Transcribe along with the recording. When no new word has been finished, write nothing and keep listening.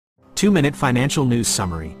2-Minute Financial News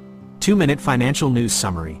Summary. 2-Minute Financial News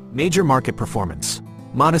Summary. Major market performance.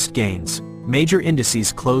 Modest gains. Major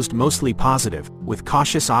indices closed mostly positive, with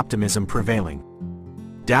cautious optimism prevailing.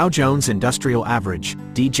 Dow Jones Industrial Average,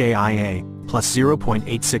 DJIA, plus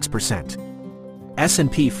 0.86%.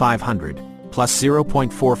 S&P 500, plus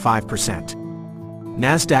 0.45%.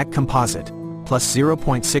 Nasdaq Composite, plus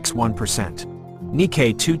 0.61%.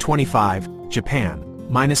 Nikkei 225, Japan,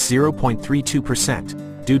 minus 0.32%,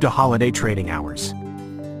 due to holiday trading hours.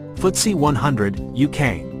 FTSE 100,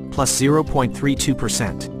 UK, plus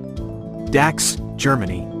 0.32%. DAX,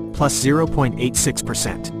 Germany, plus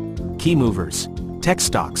 0.86%. Key movers. Tech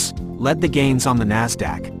stocks led the gains on the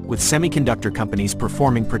Nasdaq, with semiconductor companies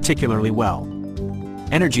performing particularly well.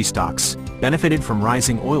 Energy stocks benefited from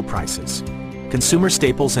rising oil prices. Consumer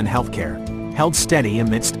staples and healthcare held steady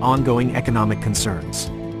amidst ongoing economic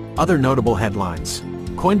concerns. Other notable headlines.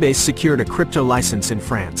 Coinbase secured a crypto license in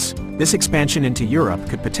France. This expansion into Europe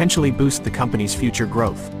could potentially boost the company's future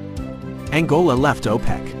growth. Angola left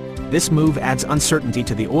OPEC. This move adds uncertainty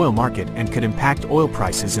to the oil market and could impact oil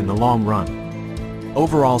prices in the long run.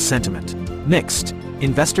 Overall sentiment. Mixed.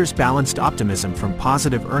 Investors balanced optimism from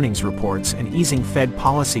positive earnings reports and easing Fed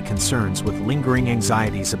policy concerns with lingering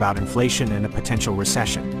anxieties about inflation and a potential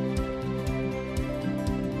recession.